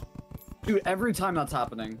as well. Dude, every time that's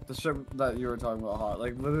happening, the shit that you were talking about, hot,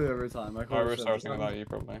 like literally every time. Like, I holy was shit, starting this without time- you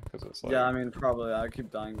probably, because it's like... Yeah, I mean, probably. I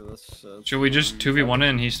keep dying to this shit. Should we just 2v1 it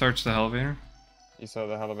and he starts the elevator? You saw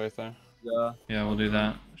the elevator. Yeah. Yeah, we'll do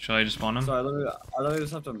that. Shall I just spawn him? So I literally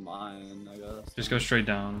just have to mine, I guess. Just go straight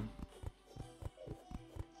down.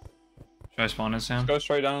 Should I spawn it, Sam? Go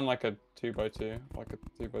straight down like a 2x2, like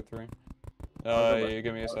a 2x3. I'll go You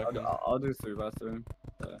give me a second. I'll do 3x3.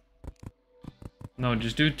 Yeah. No,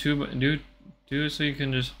 just do do it so you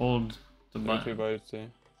can just hold the Do button. 2x2.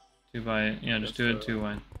 2 by, yeah, just do it 2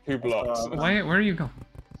 by. 2 blocks. Why? Where are you going?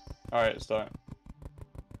 Alright, start.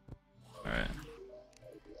 Alright.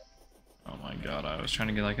 Oh my god, I was trying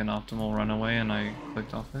to get like an optimal runaway and I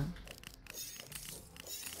clicked off it.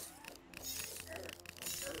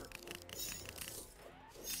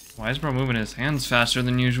 Why is bro moving his hands faster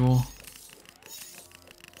than usual?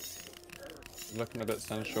 Looking a bit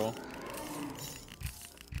sensual.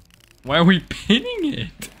 Why are we pinning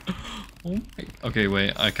it? Oh my... Okay,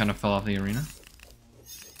 wait, I kind of fell off the arena.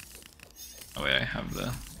 Oh wait, I have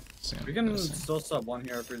the... We can still sub 1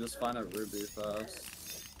 here if we just find a ruby fast.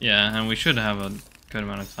 Yeah, and we should have a good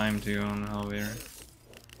amount of time too on the elevator.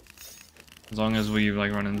 As long as we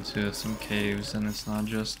like run into some caves and it's not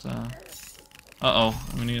just uh-oh,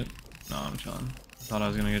 I'm gonna get... No, I'm chilling. I thought I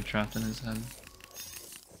was gonna get trapped in his head.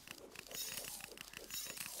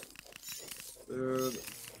 Dude.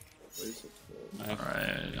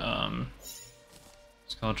 Alright,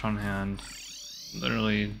 Skeletron hand.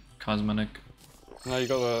 Literally cosmetic. No, you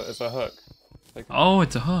got the. It's a hook. Take it. Oh,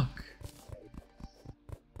 it's a hook.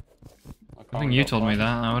 I can't think you remember told me why.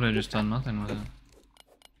 that. I would have just done nothing with it.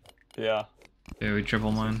 Yeah. Okay, we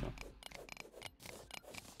triple mine.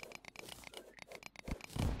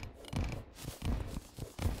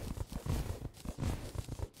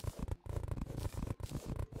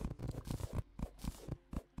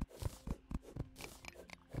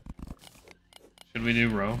 Should we do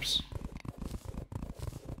ropes?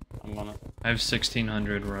 I'm on it. I have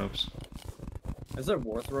 1,600 ropes. Is it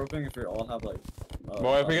worth roping if we all have like?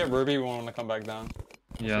 Well, if we get Ruby, we want to come back down.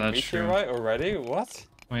 Yeah, that's true. Meteorite already? What?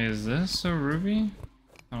 Wait, is this a ruby?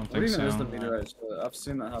 I don't What think even is the so. meteorite shit? I've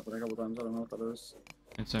seen that happen a couple times. I don't know what that is.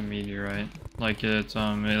 It's a meteorite. Like it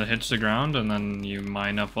hits the ground and then you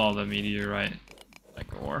mine up all the meteorite like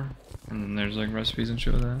ore. And then there's like recipes and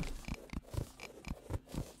shit with that.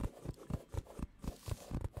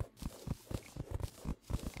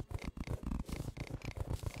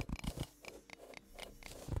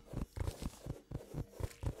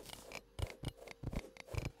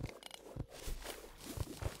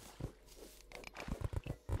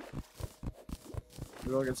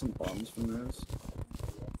 Maybe I'll get some bombs from this.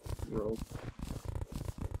 Rope.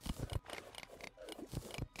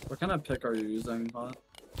 What kind of pick are you using, Hot?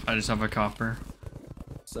 I just have a copper.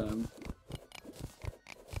 Same.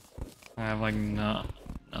 I have like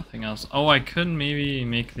nothing else. Oh, I could maybe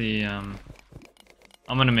make the I'm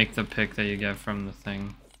gonna make the pick that you get from the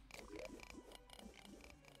thing.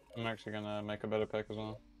 I'm actually gonna make a better pick as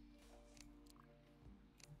well.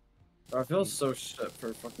 I feel so shit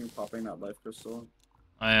for fucking popping that life crystal.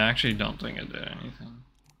 I actually don't think it did anything.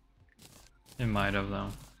 It might have though.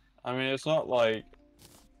 I mean, it's not like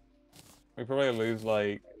we probably lose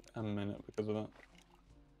like a minute because of it.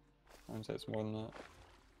 I would say it's more than that.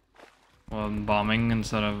 Well, bombing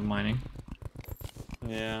instead of mining.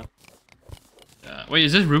 Yeah. Yeah. Wait,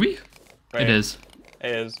 is this Ruby? Wait, It is.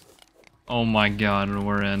 It is. Oh my god,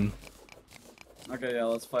 we're in. Okay, yeah,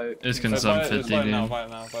 let's fight. It's gonna Let's sub fight 50, dude. now, fight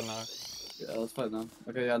now, fight now. Yeah, let's fight now.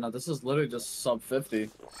 Okay, yeah, no, this is literally just sub 50.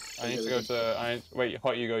 I need to go to. Wait,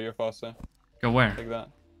 Hot, you go. You're faster. Go where? Take that.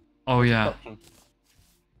 Oh yeah. Option.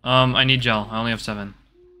 I need gel. I only have 7.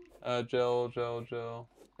 Gel.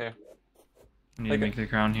 Here. I need to Take make the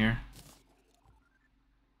crown here.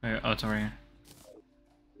 Wait, oh, it's over here.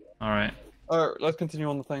 Alright. Alright, let's continue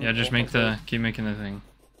on the thing. Yeah, just keep making the thing.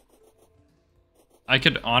 I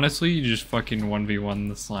could honestly just fucking 1v1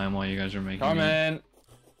 the slime while you guys are making Come it. in.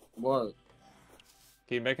 What?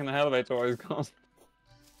 Keep making the elevator always gone.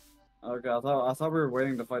 Okay, I thought we were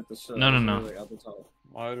waiting to fight the shit. No. Like, at the top.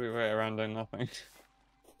 Why would we wait around doing nothing?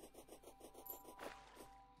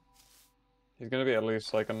 He's gonna be at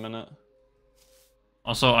least like a minute.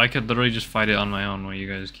 Also, I could literally just fight it on my own while you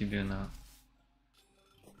guys keep doing that.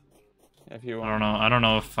 If you I want. don't know. I don't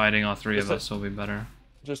know if fighting all 3 of Just us will be better.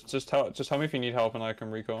 Just tell me if you need help and I can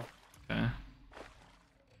recall. Okay.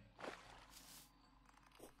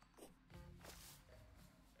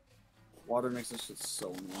 Water makes this shit so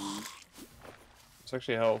annoying. It's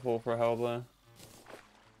actually helpful for health there.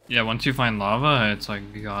 Yeah, once you find lava, it's like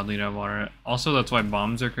godly to have water. Also, that's why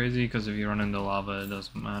bombs are crazy, because if you run into lava, it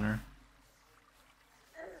doesn't matter.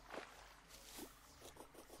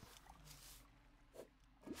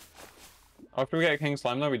 After we get King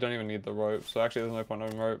Slime though, we don't even need the rope, so actually there's no point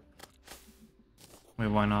having rope. Wait,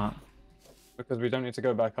 why not? Because we don't need to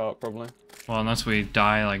go back up, probably. Well, unless we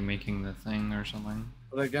die, like, making the thing or something.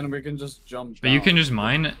 But again, we can just jump But you down. can just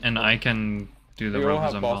mine, and I can do the We all rope as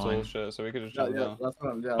have I'm bottles falling. shit, so we could just Yeah, jump yeah, down. that's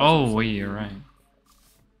what I'm, yeah, that's what Oh, I'm wait, saying. you're right.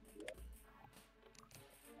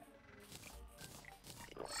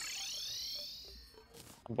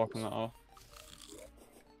 I'm blocking that off.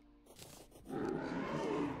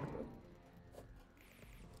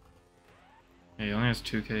 Yeah, he only has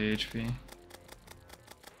 2k HP.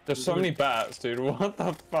 There's so many bats, dude. What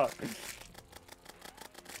the fuck?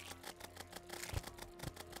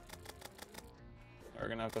 We're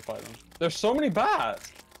gonna have to fight them. There's so many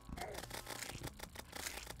bats!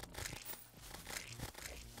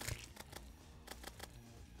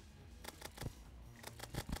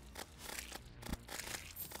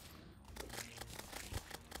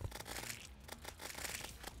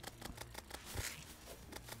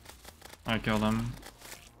 I killed him.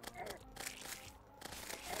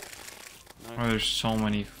 Oh, there's so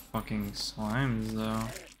many fucking slimes, though.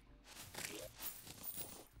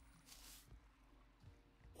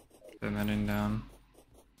 They're heading down.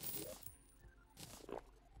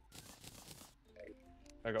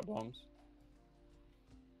 I got bombs.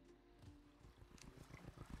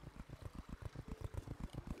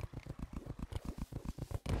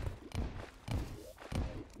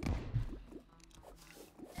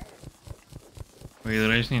 We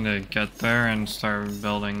literally just need to get there and start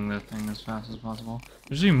building the thing as fast as possible.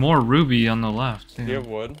 There's even more ruby on the left, too. Do you have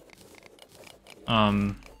wood?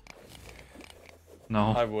 No.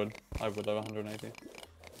 I would. I would have 180.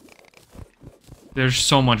 There's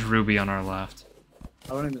so much ruby on our left.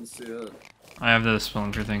 I wouldn't even see it. I have the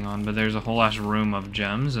spelunker thing on, but there's a whole ass room of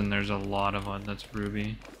gems, and there's a lot of it that's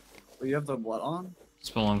ruby. But you have the what on?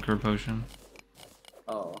 Spelunker potion.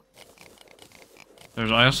 Oh.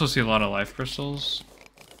 I also see a lot of life crystals.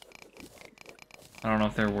 I don't know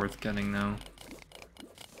if they're worth getting though.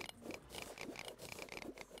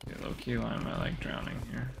 Okay, low-key, why am I like drowning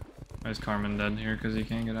here? Why is Carmen dead here because he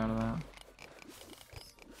can't get out of that?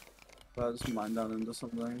 But I just mine down into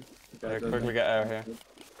something. Yeah, quickly get out here.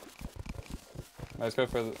 Let's go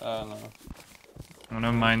for the, no. I'm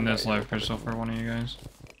gonna mine this life crystal for one of you guys.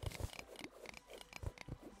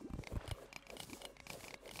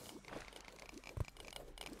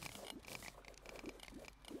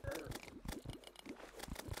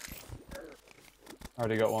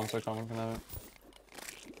 Already got one, so Carmen can have it.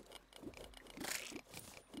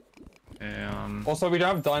 Okay, Also, we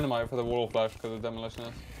don't have dynamite for the wall of flash because of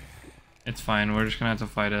demolitionist. it's fine, we're just gonna have to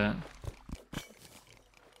fight it.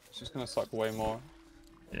 It's just gonna suck way more.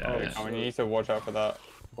 Yeah, yeah. I mean, you need to watch out for that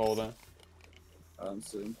boulder. I don't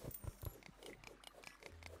see.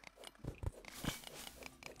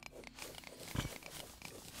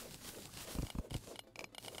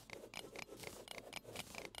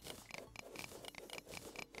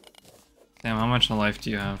 Damn, how much life do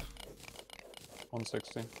you have?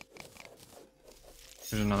 160.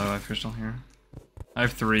 There's another life crystal here. I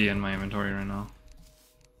have 3 in my inventory right now.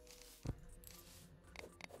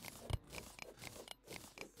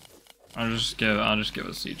 I'll just give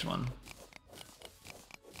us each one.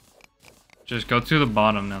 Just go to the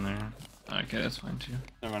bottom down there. Okay, that's fine too.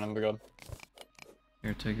 Never mind, I'm the god.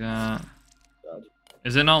 Here, take that. God.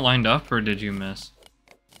 Is it not lined up or did you miss?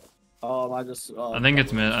 I just. I think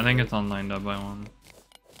it's I think it's unlined up by one.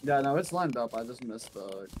 Yeah, no, it's lined up. I just missed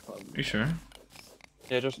the. Are you sure?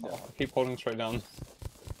 Yeah, just keep holding straight down.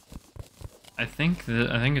 I think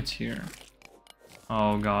it's here.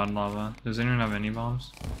 Oh god, lava. Does anyone have any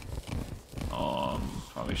bombs?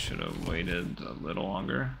 Probably should have waited a little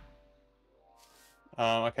longer.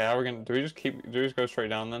 Okay, how are we gonna? Do we just go straight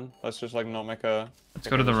down then? Let's just like not make a. Let's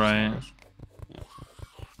go to the right. Yeah.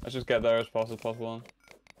 Let's just get there as fast as possible.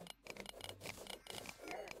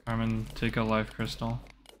 Carmen, take a life crystal.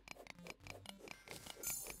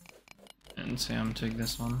 And Sam, take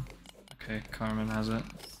this one. Okay, Carmen has it.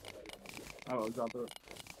 Oh, drop it.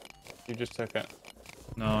 You just took it.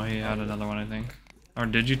 No, he had another one, I think. Or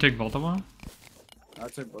did you take both of them? I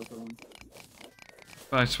took both of them.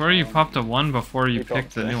 But I swear you popped a one before you He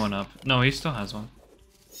picked the dropped new it. one up. No, he still has one.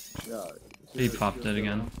 Yeah. He popped it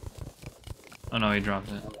again. Oh no, he dropped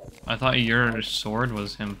it. I thought your sword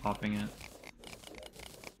was him popping it.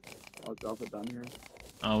 I'll drop it down here.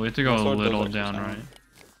 Oh, we have to go My a sword does little actually down sound- right.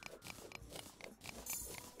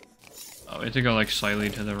 Oh, we have to go like slightly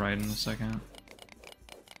to the right in a second.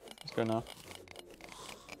 Let's go now.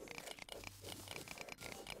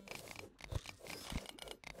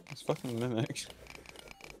 It's fucking mimic.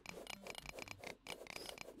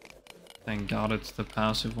 Thank God it's the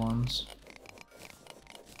passive ones.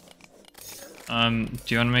 Do you want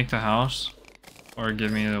to make the house? Or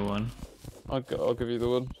give me the wood? I'll give you the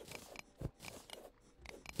wood.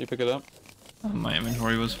 You pick it up? My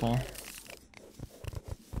inventory was full.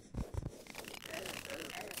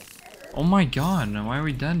 Oh my god, why are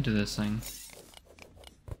we dead to this thing?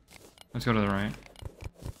 Let's go to the right.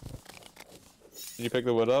 Did you pick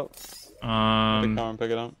the wood up? Carmen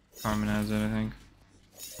pick it up. Carmen has it, I think.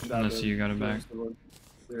 Unless you got it back.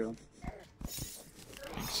 Yeah.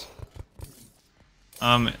 Thanks.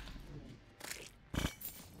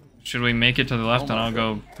 Should we make it to the left and I'll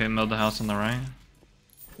go build the house on the right?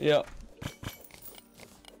 Yeah.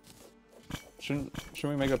 Shouldn't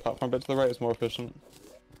we make a platform bit to the right? It's more efficient.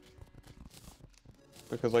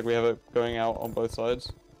 Because like we have it going out on both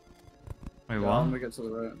sides. Wait, Yeah, I'll what? make it to the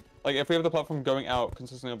right. Like if we have the platform going out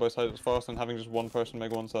consistently on both sides, it's faster than having just one person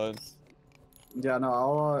make one side. Yeah, no,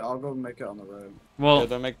 I'll go make it on the right. Well, Yeah,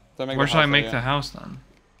 don't make where should I make the house then?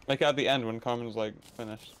 Make it at the end when Carmen's like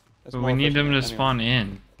finished. It's But more we need them to efficient anyway. spawn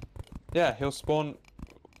in. Yeah, he'll spawn.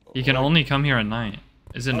 He can like- only come here at night.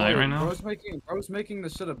 Is it night right now? Bro's making the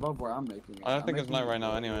shit above where I'm making it. I don't I'm think it's making night it right now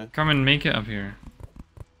above. anyway. Carmen, make it up here.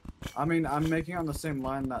 I mean, I'm making on the same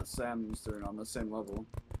line that Sam's doing on the same level.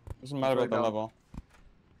 Doesn't matter about the down. level.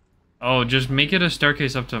 Oh, just make it a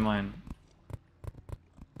staircase up to mine.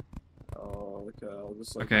 Oh, okay. I'll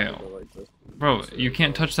just like, Okay. go like this. Bro, So, you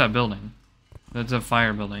can't touch that building. That's a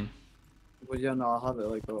fire building. Well, yeah, no, I'll have it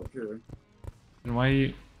like go up here. Then why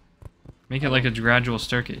you make it like a gradual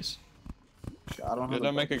staircase? I don't Yeah, have.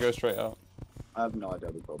 don't make it go straight up. I have no idea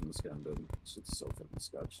what building this game did. It's so fucking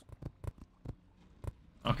sketch.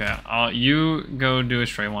 Okay, you go do a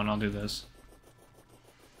straight one, I'll do this.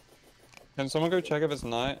 Can someone go check if it's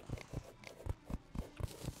night?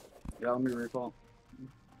 Yeah, let me recall.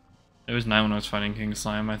 It was night when I was fighting King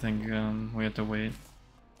Slime, I think we had to wait.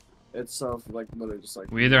 It's like literally just like.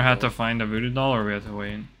 We either had to find a voodoo doll or we had to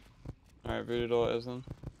wait. Alright, voodoo doll it is then.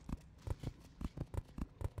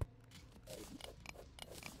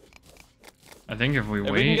 I think if we If we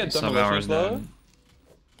can wait, get sub demolition hours slow, dead.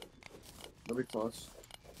 That'll be close.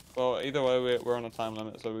 Well, either way, we're on a time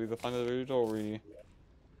limit, so we either find the voodoo doll or we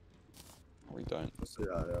don't. So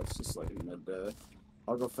yeah, it's just like midday.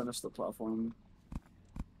 I'll go finish the platform.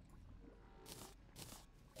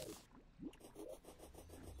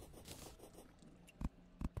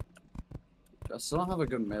 I still don't have a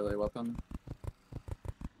good melee weapon.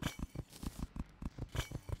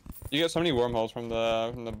 You get so many wormholes from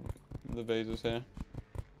the bases here.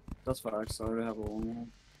 That's facts. I already have a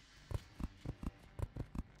one.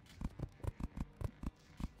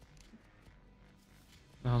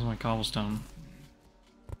 The hell's my cobblestone?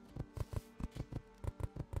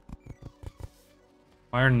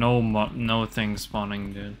 Why are no things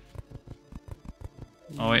spawning, dude?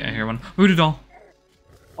 Oh wait, I hear one. Voodoo doll!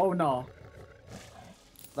 Oh no.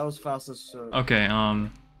 That was fast as shit. Okay, Yeah,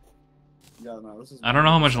 no, this is. I don't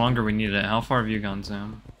know how much longer we need it. How far have you gone,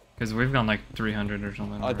 Sam? Because we've gone like 300 or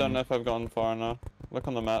something. I don't already. know if I've gone far enough. Look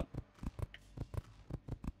on the map.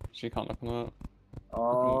 She can't look on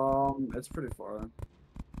the map. It's pretty far.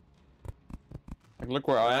 Like, look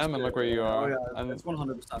where I am and look where you Oh are. yeah, And it's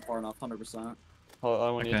 100% far enough. 100%. I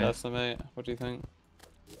want you to Okay. estimate. What do you think?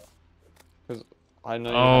 Because I know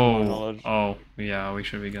you have more Oh, knowledge. oh, yeah, we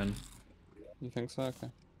should be good. You think so? Okay.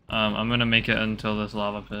 I'm gonna make it until this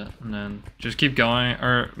lava pit, and then just keep going,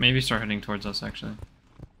 or maybe start heading towards us, actually.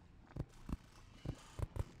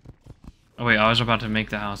 Oh wait, I was about to make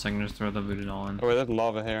the house, I can just throw the voodoo doll in. Oh wait, there's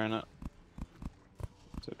lava here in it.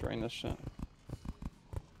 To drain this shit.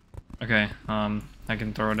 Okay, I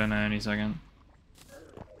can throw it in at any second.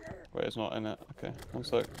 Wait, it's not in it. Okay, one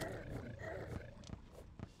sec.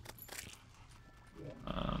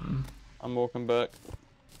 I'm walking back.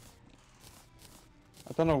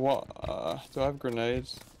 I don't know what, do I have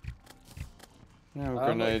grenades? No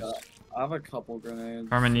grenades. I have a couple grenades.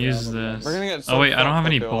 Carmen, Yeah, use but- this. We're gonna get so Oh wait, I don't fucked, have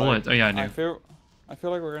any feel bullets. like. Oh yeah, I do. I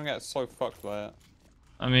feel like we're gonna get so fucked by it.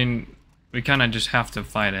 I mean, we kinda just have to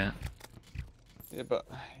fight it. Yeah, but,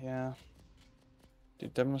 yeah.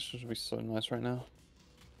 Dude, demolition would be so nice right now.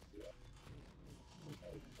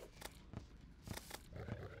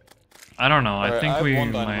 I don't know, I Alright, I think have we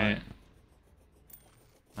one might... dynamite.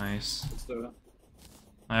 Nice. Let's do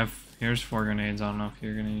it. Here's 4 grenades, I don't know if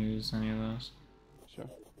you're gonna use any of those. Sure.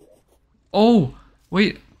 Oh!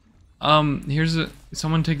 Wait!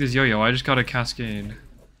 Someone take this yo-yo, I just got a cascade.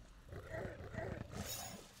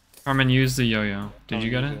 Carmen, use the yo-yo. Did you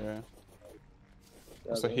get it? Yeah,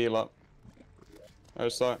 It's a but- heal up. Oh,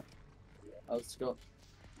 sorry. Let's go.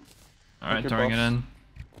 Alright, your throwing it buffs. in.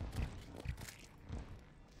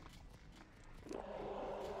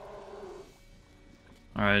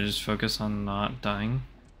 Alright, just focus on not dying.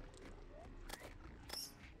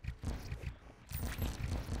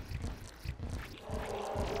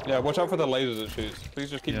 Yeah, watch out for the lasers it shoots. Please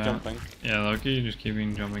just keep Yeah. jumping. Yeah, Loki, just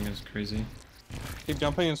keeping jumping is crazy. Keep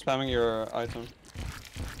jumping and spamming your item.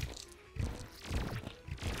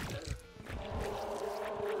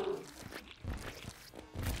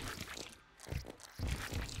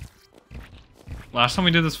 Last time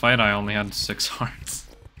we did this fight, I only had 6 hearts.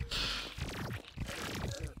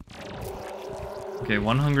 Okay,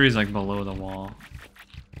 one hungry is like below the wall.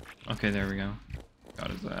 Okay, there we go.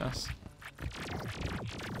 Got his ass.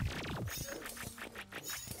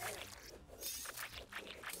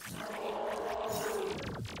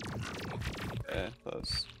 Yeah,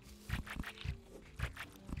 that's...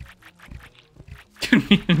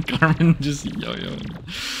 Me and Carmen just yo-yoing.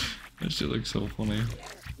 That shit looks so funny.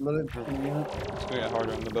 Let it. It's gonna get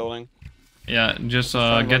harder in the building. Yeah, just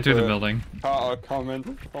try and get run through the through it. building. Oh,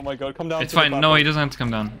 Carmen. Oh my god, come down It's to the fine. No, platform. he doesn't have to come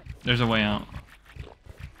down. There's a way out.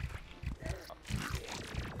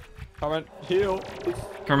 Carmen, heal.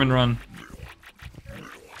 Carmen, run.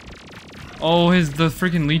 Oh, the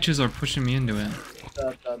freaking leeches are pushing me into it.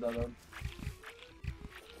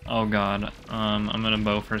 Oh god. I'm gonna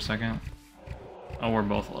bow for a second. Oh, we're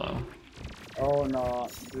both low. Oh no,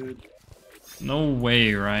 dude. No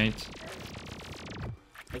way, right?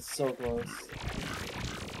 It's so close.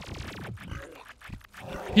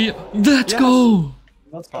 Let's Yes! go!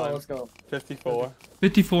 Let's go, let's go. 54.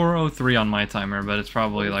 54:03 on my timer, but it's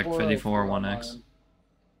probably like 54 1x.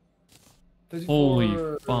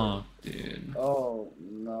 Holy fuck, dude. Oh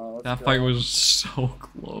no. That fight was so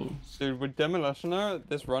close. Dude, with Demolitioner,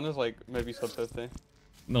 this run is like maybe sub 50.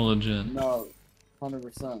 No, legit. No,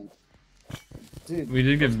 100%. Dude. We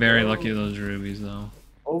did get let's very go. lucky with those rubies, though.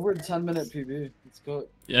 Over 10-minute PB. Let's go.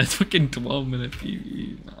 Yeah, it's fucking 12-minute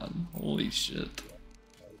PV, man. Holy shit.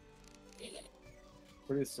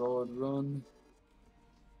 Pretty solid run.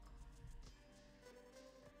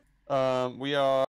 We are